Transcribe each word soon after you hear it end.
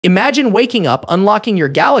Imagine waking up, unlocking your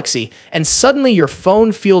Galaxy, and suddenly your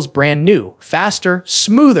phone feels brand new, faster,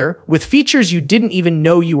 smoother, with features you didn't even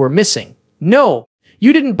know you were missing. No,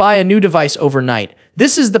 you didn't buy a new device overnight.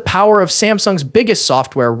 This is the power of Samsung's biggest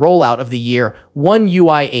software rollout of the year, One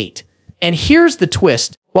UI 8. And here's the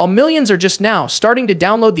twist. While millions are just now starting to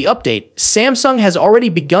download the update, Samsung has already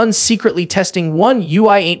begun secretly testing One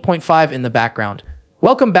UI 8.5 in the background.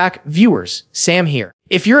 Welcome back, viewers. Sam here.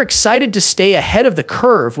 If you're excited to stay ahead of the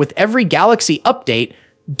curve with every Galaxy update,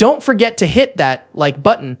 don't forget to hit that like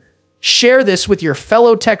button, share this with your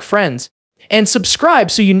fellow tech friends, and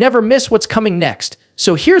subscribe so you never miss what's coming next.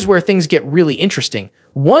 So here's where things get really interesting.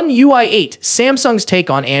 One UI 8, Samsung's take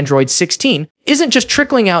on Android 16, isn't just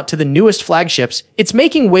trickling out to the newest flagships, it's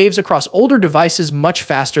making waves across older devices much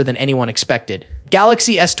faster than anyone expected.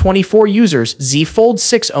 Galaxy S24 users, Z Fold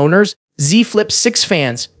 6 owners, Z Flip 6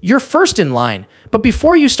 fans, you're first in line. But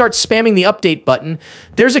before you start spamming the update button,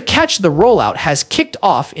 there's a catch. The rollout has kicked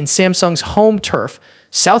off in Samsung's home turf,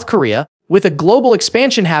 South Korea, with a global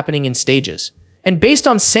expansion happening in stages. And based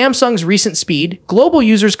on Samsung's recent speed, global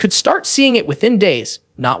users could start seeing it within days,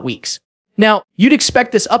 not weeks. Now, you'd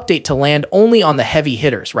expect this update to land only on the heavy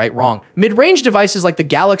hitters, right? Wrong. Mid-range devices like the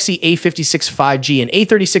Galaxy A56 5G and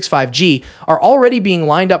A36 5G are already being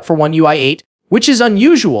lined up for One UI 8, which is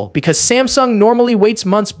unusual because Samsung normally waits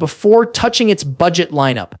months before touching its budget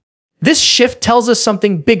lineup. This shift tells us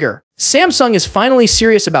something bigger. Samsung is finally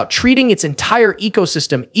serious about treating its entire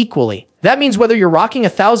ecosystem equally. That means whether you're rocking a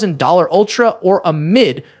 $1,000 Ultra or a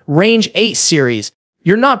mid-range 8 series,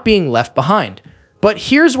 you're not being left behind. But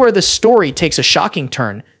here's where the story takes a shocking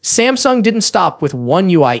turn. Samsung didn't stop with One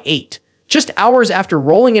UI 8. Just hours after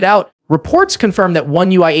rolling it out, reports confirm that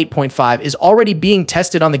One UI 8.5 is already being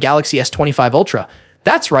tested on the Galaxy S25 Ultra.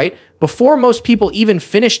 That's right, before most people even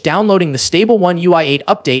finish downloading the stable One UI 8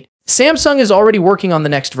 update, Samsung is already working on the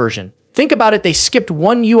next version. Think about it, they skipped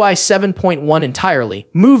One UI 7.1 entirely,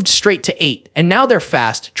 moved straight to 8, and now they're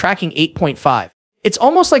fast, tracking 8.5. It's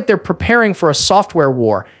almost like they're preparing for a software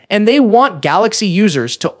war, and they want Galaxy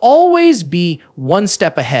users to always be one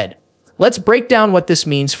step ahead. Let's break down what this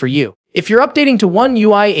means for you. If you're updating to One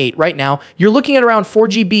UI 8 right now, you're looking at around 4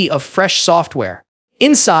 GB of fresh software.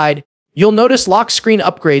 Inside, you'll notice lock screen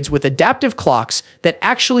upgrades with adaptive clocks that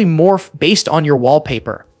actually morph based on your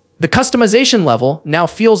wallpaper. The customization level now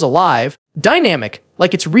feels alive, dynamic,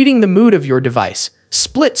 like it's reading the mood of your device.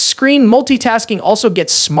 Split screen multitasking also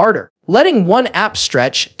gets smarter, letting one app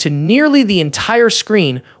stretch to nearly the entire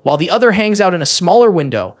screen while the other hangs out in a smaller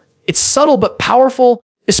window. It's subtle but powerful,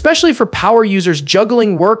 especially for power users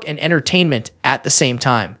juggling work and entertainment at the same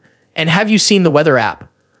time. And have you seen the weather app?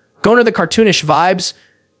 Going to the cartoonish vibes?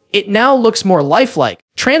 It now looks more lifelike,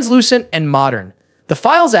 translucent, and modern. The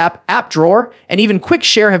Files app, App Drawer, and even Quick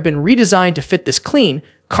Share have been redesigned to fit this clean,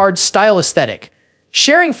 card-style aesthetic.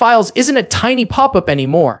 Sharing files isn't a tiny pop-up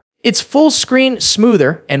anymore. It's full screen,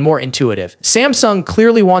 smoother, and more intuitive. Samsung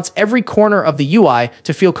clearly wants every corner of the UI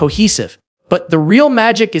to feel cohesive, but the real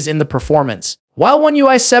magic is in the performance. While One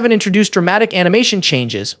UI 7 introduced dramatic animation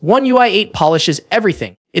changes, One UI 8 polishes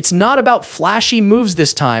everything. It's not about flashy moves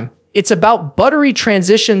this time. It's about buttery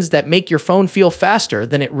transitions that make your phone feel faster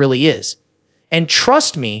than it really is. And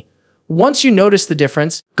trust me, once you notice the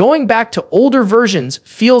difference, going back to older versions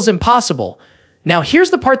feels impossible. Now here's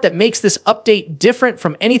the part that makes this update different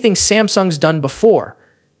from anything Samsung's done before.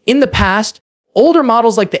 In the past, older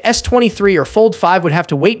models like the S23 or Fold 5 would have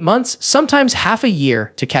to wait months, sometimes half a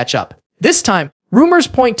year, to catch up. This time, rumors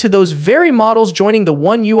point to those very models joining the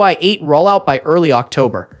One UI 8 rollout by early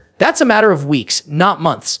October. That's a matter of weeks, not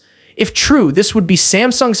months. If true, this would be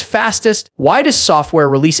Samsung's fastest, widest software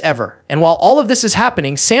release ever. And while all of this is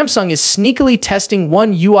happening, Samsung is sneakily testing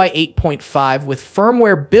One UI 8.5 with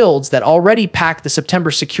firmware builds that already pack the September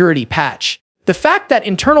security patch. The fact that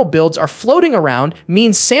internal builds are floating around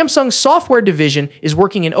means Samsung's software division is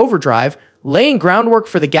working in overdrive, laying groundwork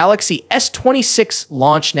for the Galaxy S26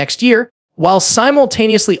 launch next year, while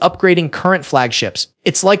simultaneously upgrading current flagships.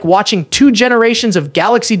 It's like watching 2 generations of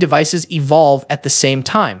Galaxy devices evolve at the same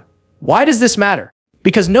time. Why does this matter?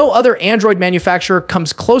 Because no other Android manufacturer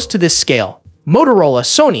comes close to this scale. Motorola,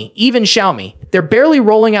 Sony, even Xiaomi, they're barely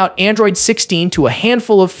rolling out Android 16 to a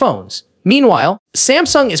handful of phones. Meanwhile,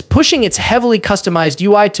 Samsung is pushing its heavily customized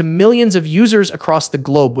UI to millions of users across the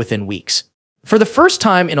globe within weeks. For the first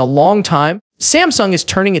time in a long time, Samsung is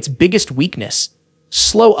turning its biggest weakness,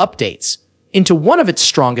 slow updates, into one of its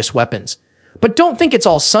strongest weapons. But don't think it's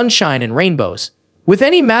all sunshine and rainbows. With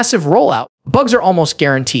any massive rollout, bugs are almost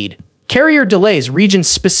guaranteed. Carrier delays,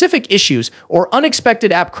 region-specific issues, or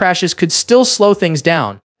unexpected app crashes could still slow things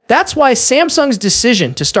down. That's why Samsung's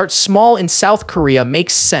decision to start small in South Korea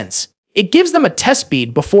makes sense. It gives them a test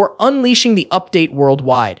bed before unleashing the update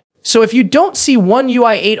worldwide. So if you don't see One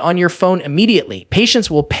UI 8 on your phone immediately,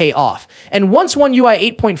 patience will pay off. And once One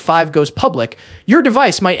UI 8.5 goes public, your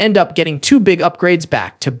device might end up getting two big upgrades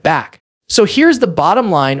back to back. So here's the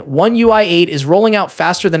bottom line. One UI 8 is rolling out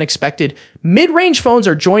faster than expected. Mid-range phones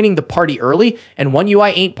are joining the party early, and One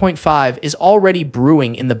UI 8.5 is already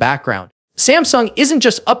brewing in the background. Samsung isn't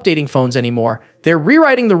just updating phones anymore. They're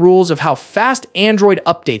rewriting the rules of how fast Android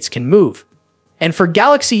updates can move. And for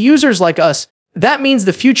Galaxy users like us, that means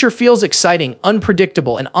the future feels exciting,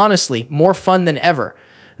 unpredictable, and honestly, more fun than ever.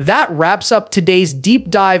 That wraps up today's deep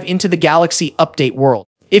dive into the Galaxy update world.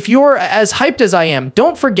 If you're as hyped as I am,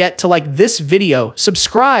 don't forget to like this video,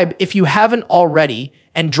 subscribe if you haven't already,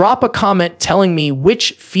 and drop a comment telling me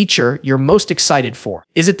which feature you're most excited for.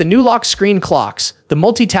 Is it the new lock screen clocks, the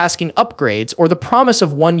multitasking upgrades, or the promise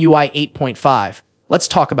of One UI 8.5? Let's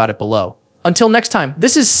talk about it below. Until next time,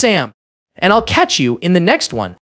 this is Sam, and I'll catch you in the next one.